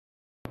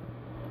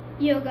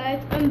Yo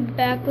guys, I'm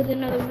back with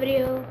another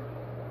video,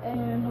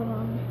 and hold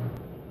on.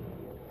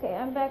 Okay,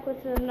 I'm back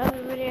with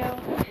another video,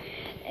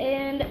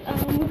 and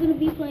we're gonna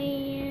be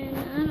playing,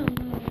 I don't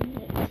know,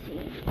 let's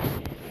see.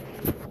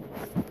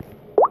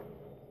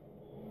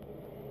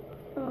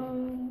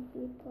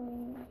 Be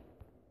playing,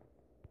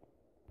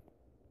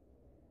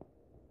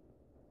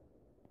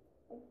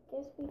 I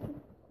guess we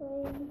could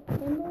play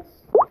Nebulous.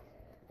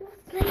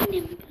 Let's play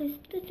Nebulous.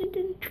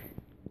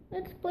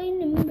 Let's play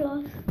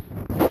Nebulous.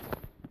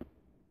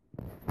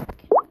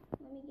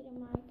 Let me get in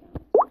my account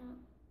now.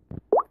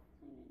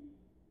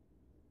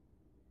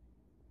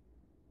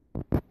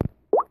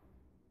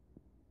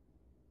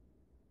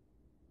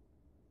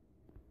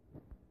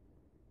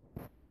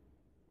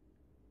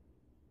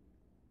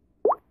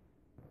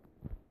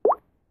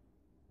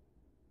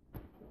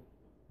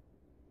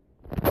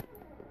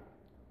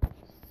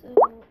 So,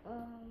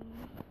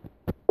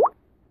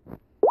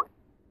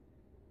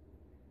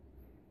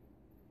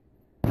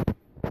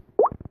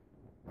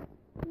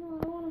 no, I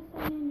don't want to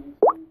sign in this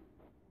one.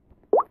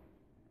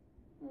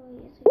 Oh,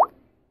 yes,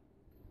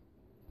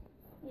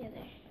 yeah,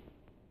 there.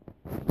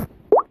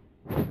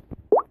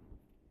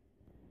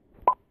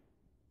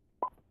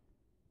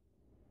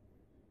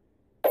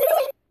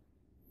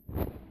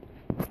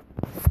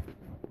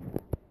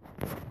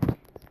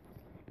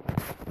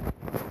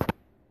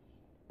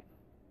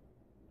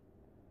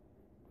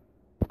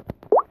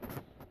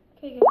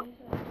 Okay, guys.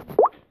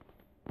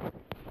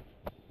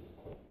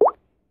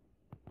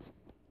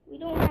 We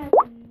don't have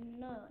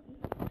none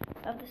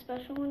of the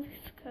special ones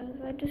because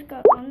I just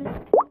got on this.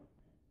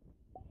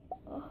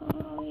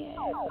 Oh, yeah.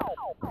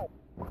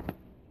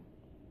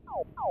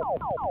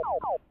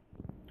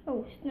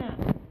 Oh, snap.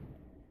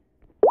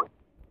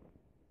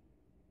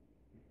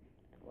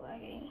 It's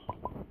lagging.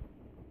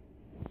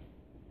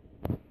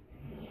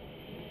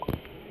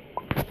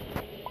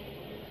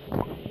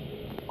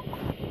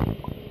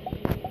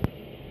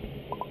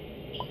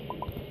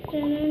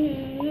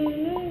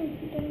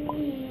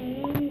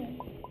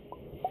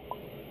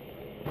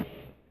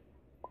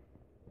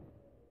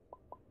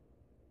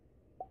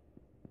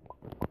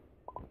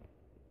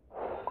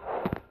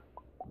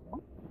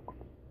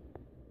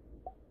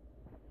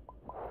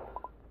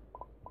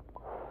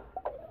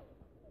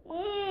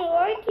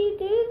 Why'd you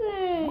do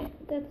that?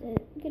 That's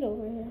it. Get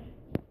over here.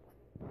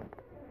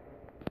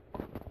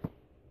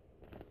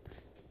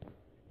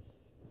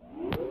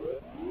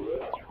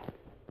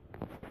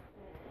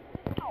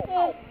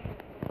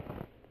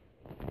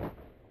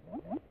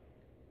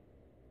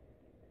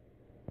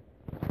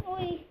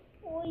 Oi,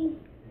 oi.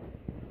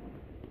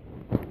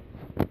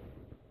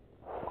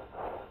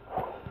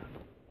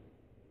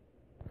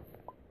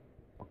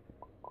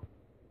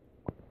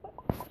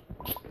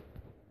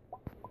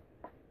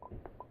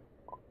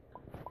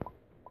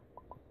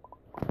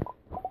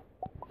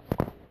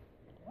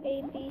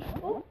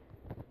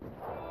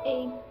 A,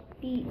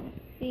 B,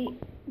 C,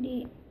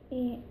 D,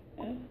 E,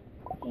 F,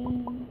 G.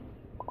 No,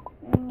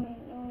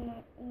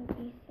 not A, B,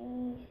 C,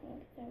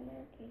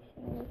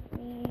 with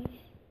me.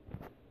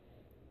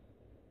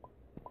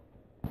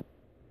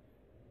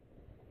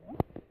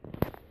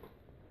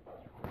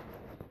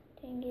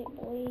 Dang it,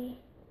 boy.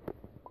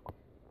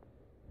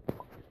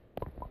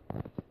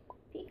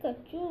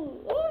 Pikachu.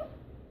 Oh,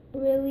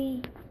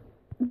 really?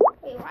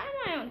 Wait, why am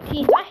I on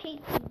teams? I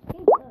hate teams.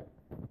 Teams suck.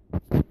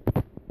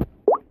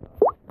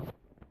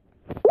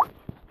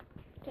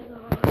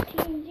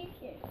 Teams, you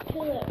can't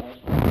kill that much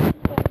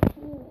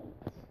people.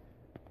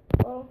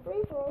 Well,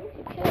 free for all, you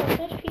can kill as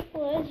much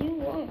people as you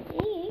want.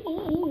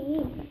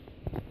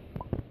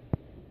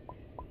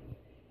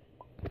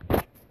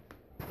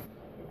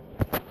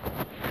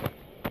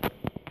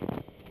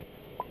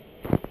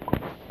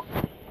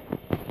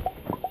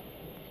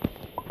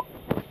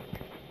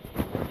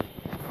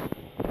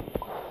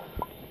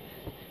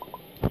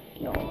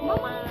 Yo,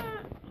 mama.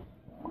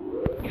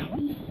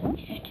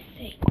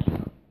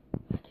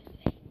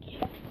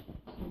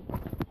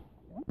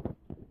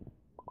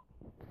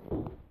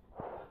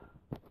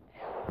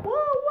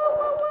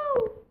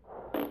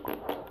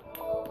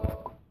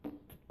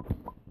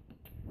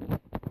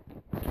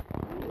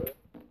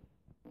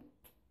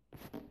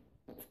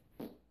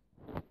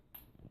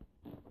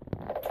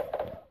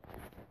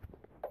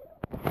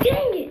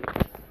 Dang it!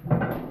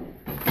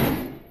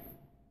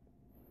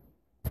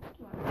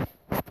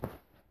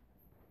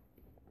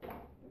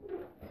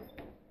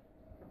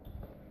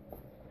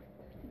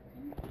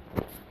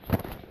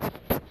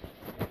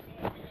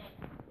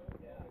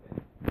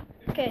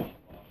 Okay.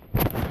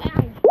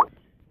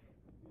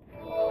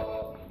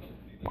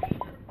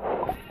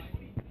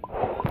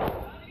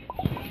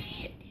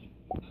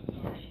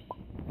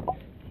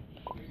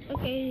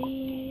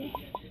 Okay.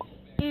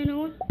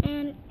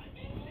 And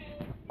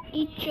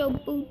eat your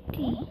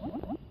booty.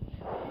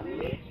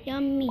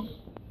 Yummy.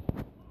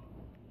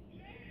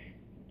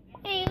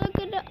 Hey, look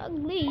at the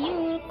ugly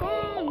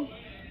unicorn.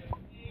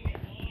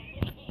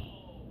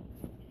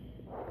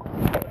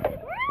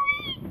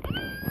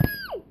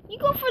 You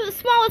go for the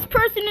smallest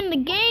person in the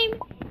game?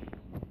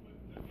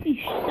 You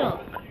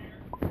suck.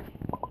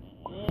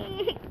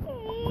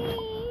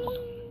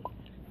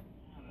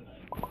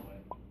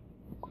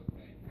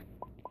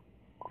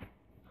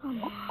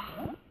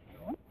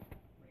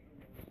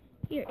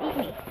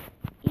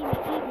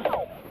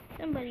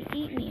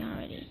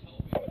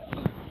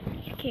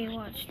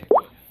 watch this.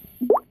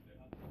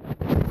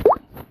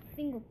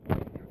 Single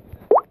player.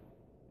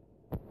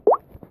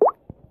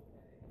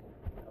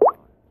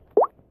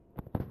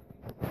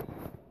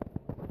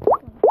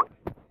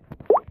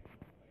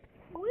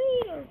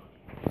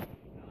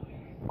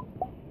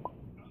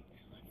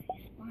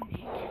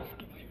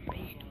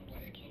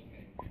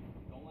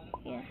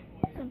 Yeah,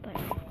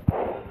 sometimes.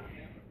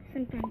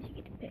 Sometimes you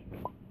get to pick.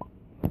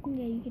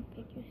 Yeah, you get to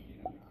pick your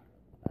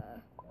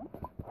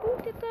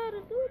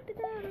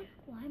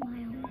Why am I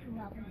only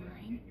level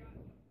 9?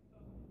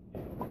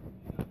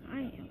 I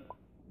am.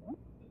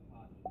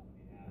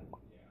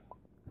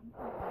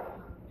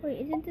 Wait,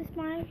 isn't this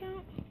my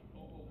account?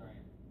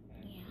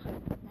 Yeah,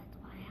 that's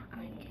why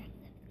I'm Jack.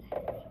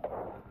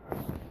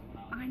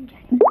 I'm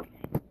Jack.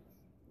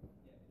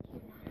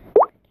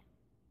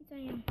 Yes, I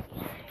am.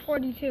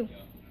 42.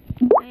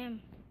 I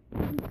am.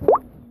 I'm 42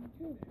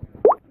 too.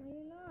 No,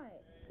 you're not.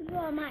 You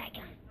are my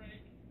account.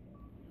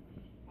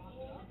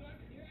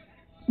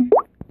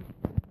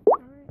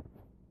 Alright.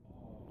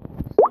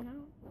 So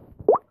now.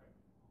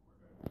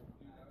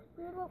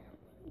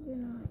 You're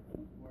not.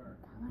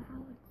 Tyler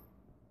Howard.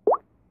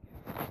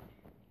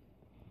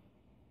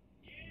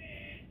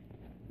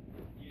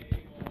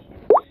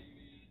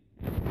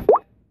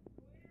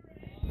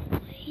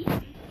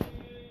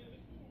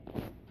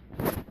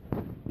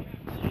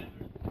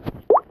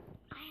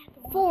 I have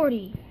the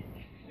 40.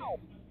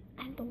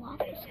 I have the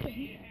waffle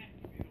skin.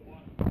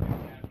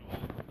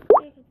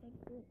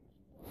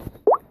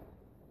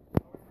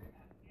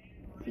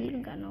 You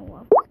even got no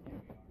waffles.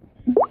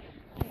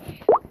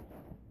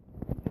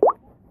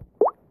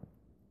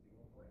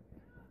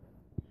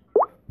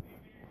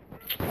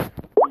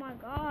 Oh my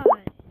god.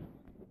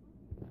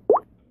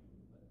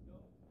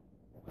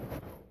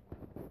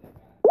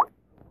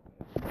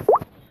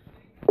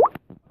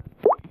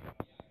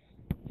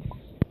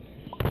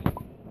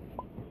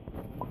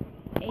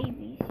 A,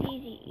 B, C,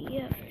 D, E,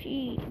 F, G.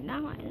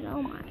 Now I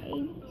know my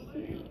ABC.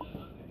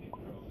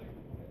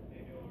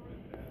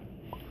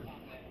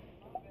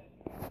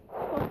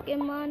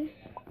 Pokemon.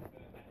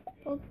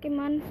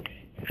 Pokemon.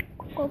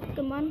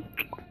 Pokemon.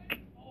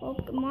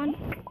 Pokemon.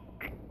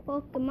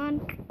 Pokemon.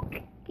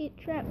 Get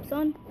trapped,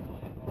 son.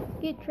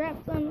 Get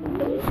trapped, son. When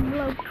the whistle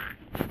blow.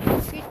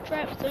 Get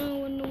trapped,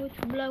 son. When the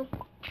whistle blow.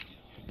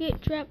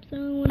 Get trapped,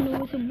 son. When the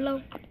whistle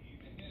blow.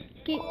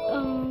 Get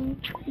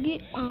on.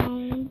 Get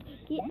on.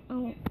 Get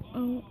on.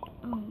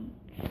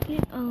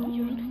 Get on.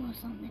 You're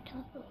almost on the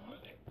top of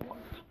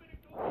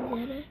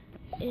Zeta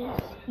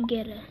is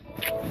ghetto.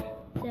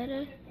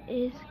 Zeta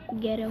is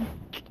ghetto.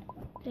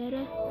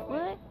 Zeta,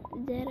 what?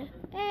 Zeta,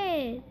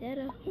 hey,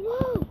 Zeta,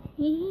 whoa.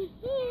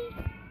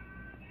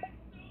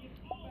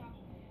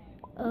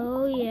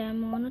 Oh yeah,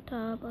 I'm on the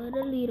top of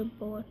the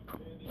leaderboard.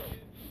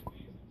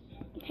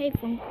 Hey,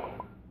 phone.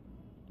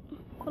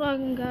 Hold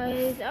on,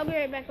 guys. I'll be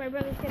right back. My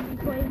brother's gonna be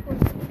playing for.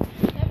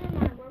 Never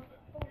mind, bro.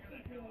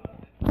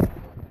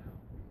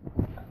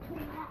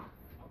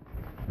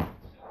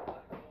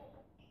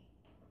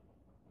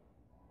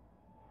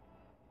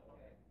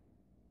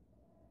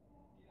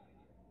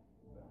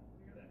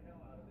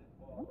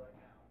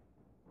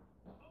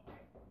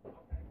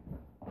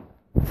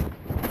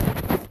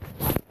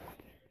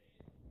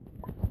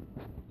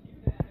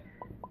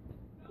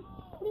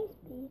 Please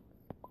be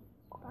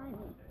by me.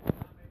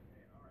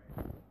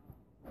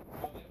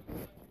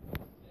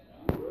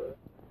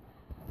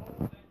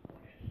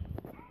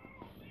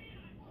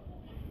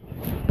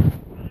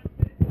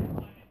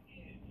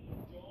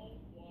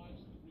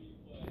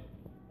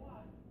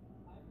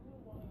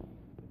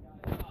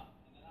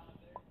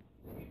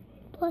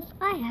 Plus,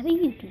 I have a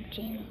YouTube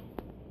channel.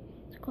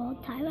 It's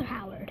called Tyler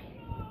Howard.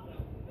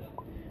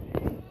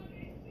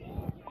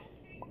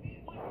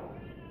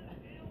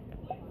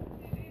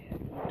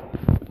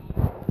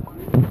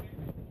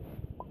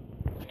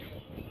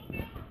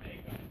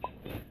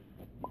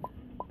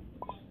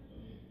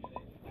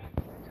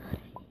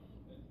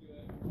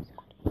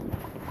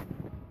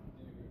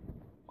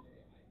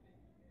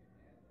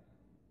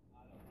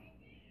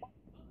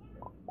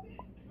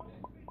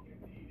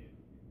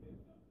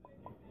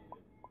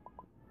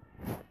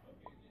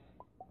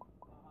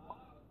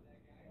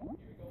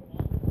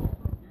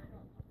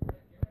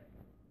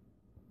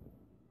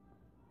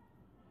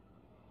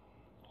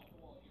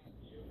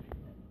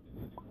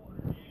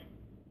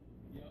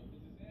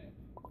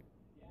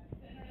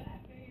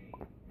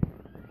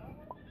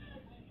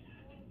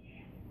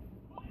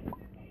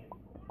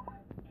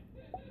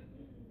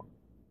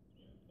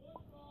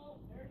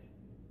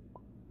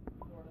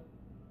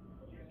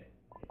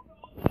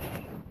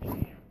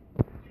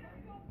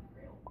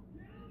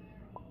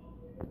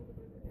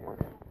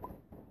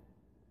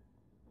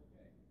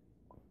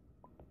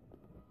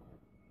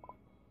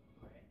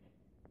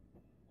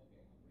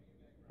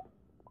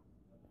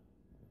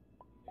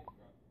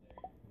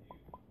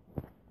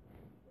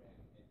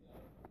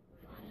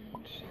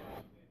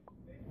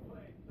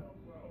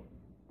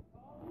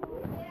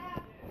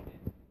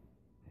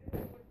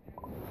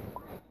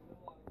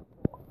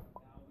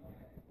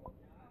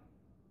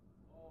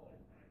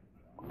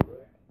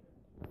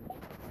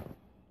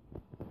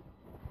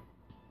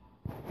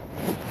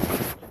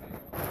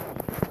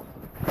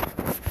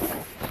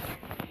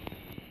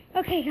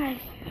 Okay, guys,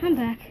 I'm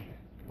back.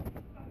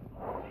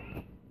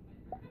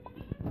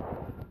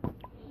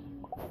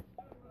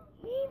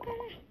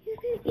 You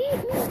could eat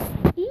me.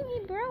 Eat me,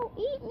 bro.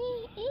 Eat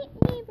me. Eat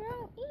me,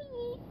 bro. Eat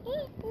me.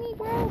 Eat me,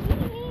 bro.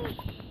 Eat me.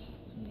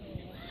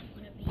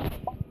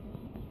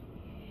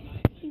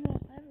 He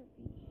won't ever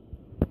be.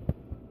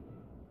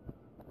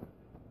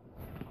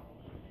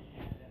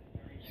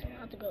 He's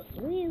allowed to go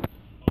through you.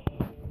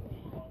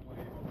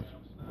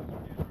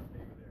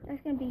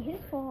 That's gonna be his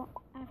fault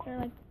after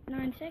like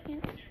 9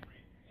 seconds.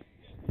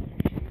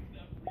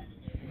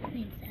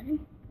 7.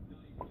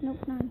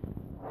 Nope, 9.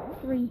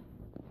 3,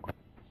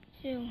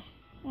 2,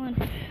 1.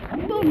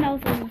 Boom, that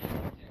was over.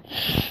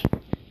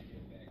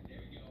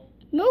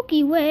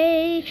 Milky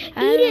Way.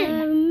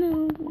 Eden.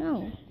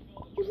 No.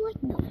 You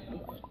like Milky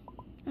Way.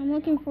 I'm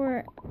looking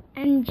for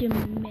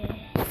Enjame.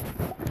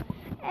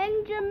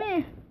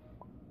 Enjame.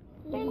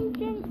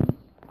 Enjame.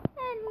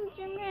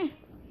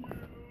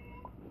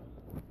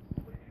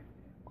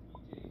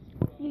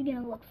 You're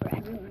gonna look for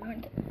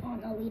everyone on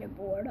the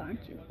leaderboard,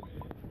 aren't you?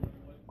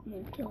 And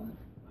then kill him.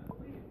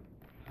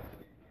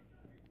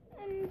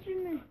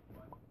 Enjame.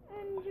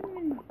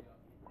 Enjame.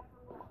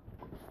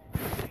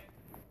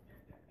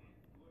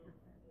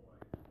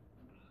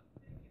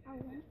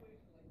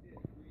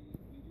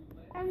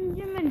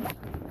 Enjame.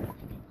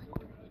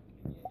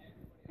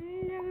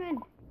 Enjame.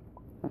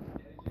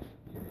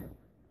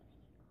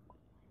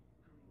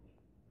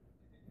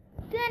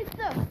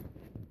 Dancer.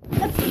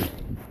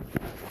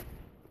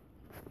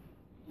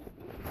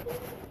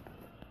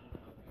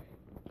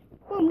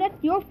 Boom,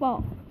 that's your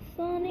fault,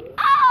 Sonic.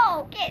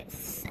 Oh, get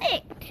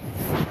sick!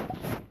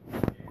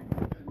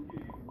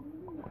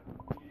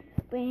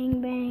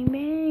 Bang, bang,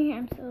 bang.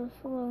 I'm so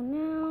slow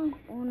now.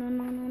 Oh, no,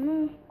 no, no,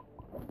 no.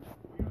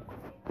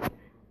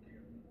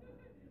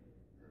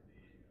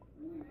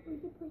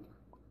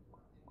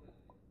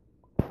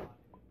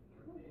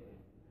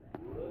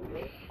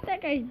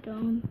 That guy's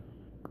dumb.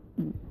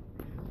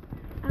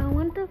 I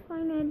want to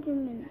find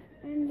Enderman.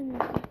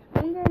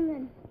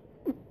 Enderman.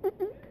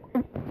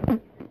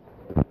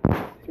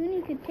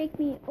 Junie could take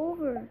me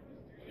over.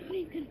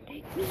 Junie could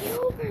take me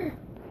over.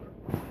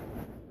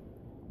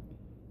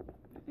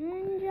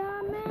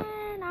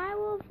 Enderman, I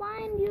will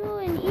find you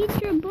and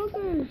eat your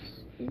boogers.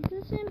 Is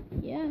this him?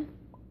 Yeah.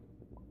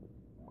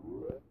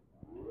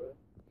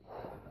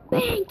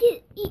 Bang,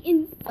 get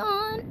eaten,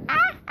 son.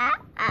 Ah,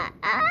 ah, ah,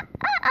 ah,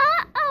 ah,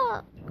 ah,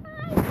 ah.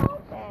 I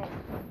know that.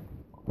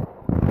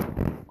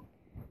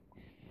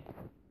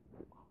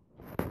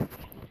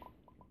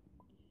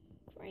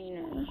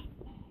 Trainer.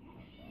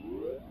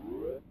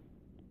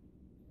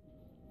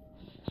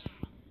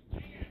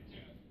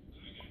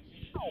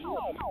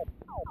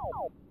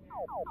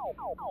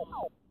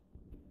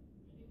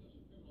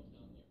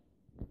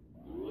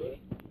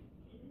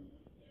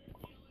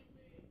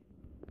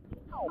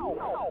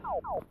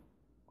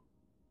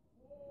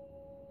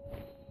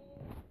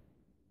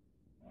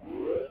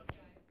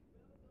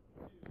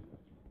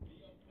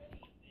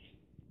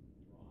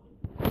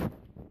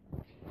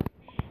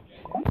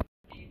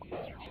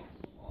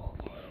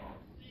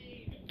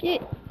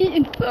 Get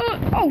eaten,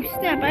 son. Oh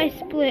snap! I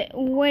split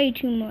way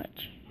too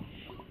much.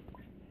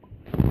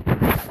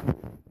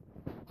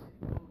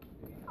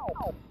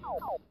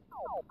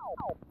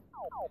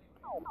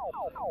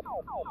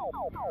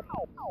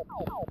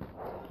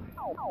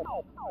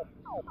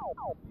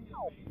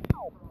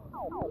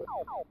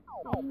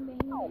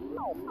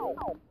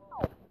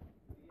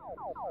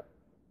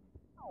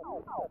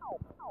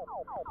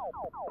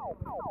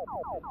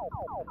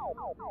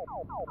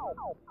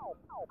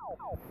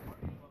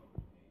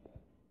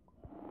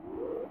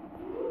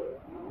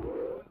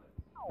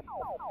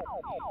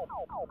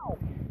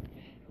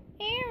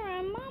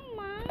 Aaron,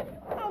 mama.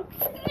 Oh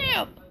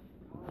snap!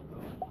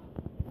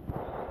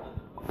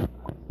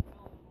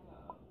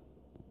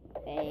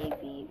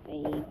 Baby,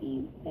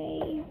 baby,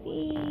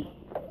 baby.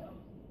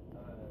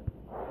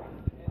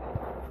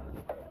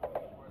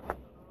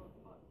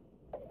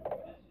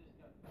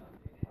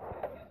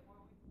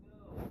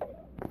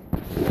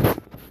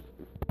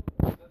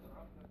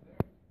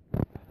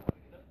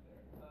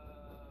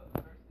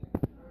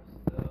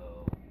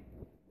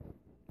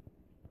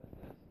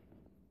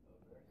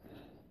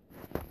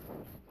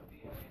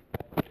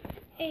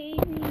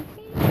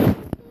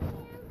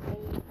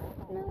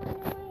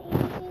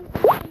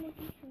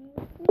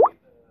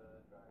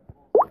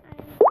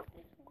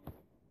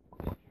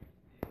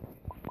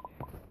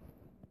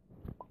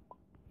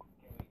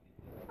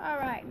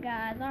 Alright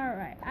guys,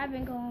 alright. I've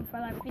been going for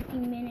like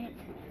 15 minutes.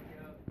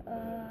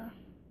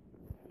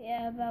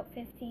 Yeah, about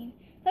 15.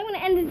 So I'm gonna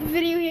end this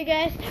video here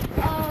guys.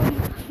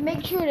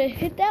 Make sure to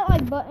hit that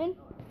like button.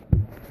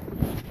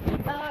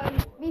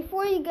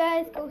 Before you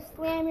guys go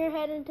slam your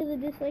head into the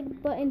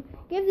dislike button,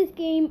 give this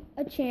game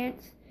a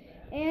chance.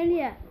 And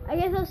yeah, I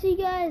guess I'll see you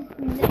guys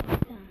next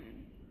time.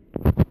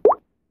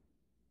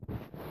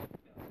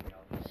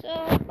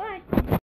 So, bye.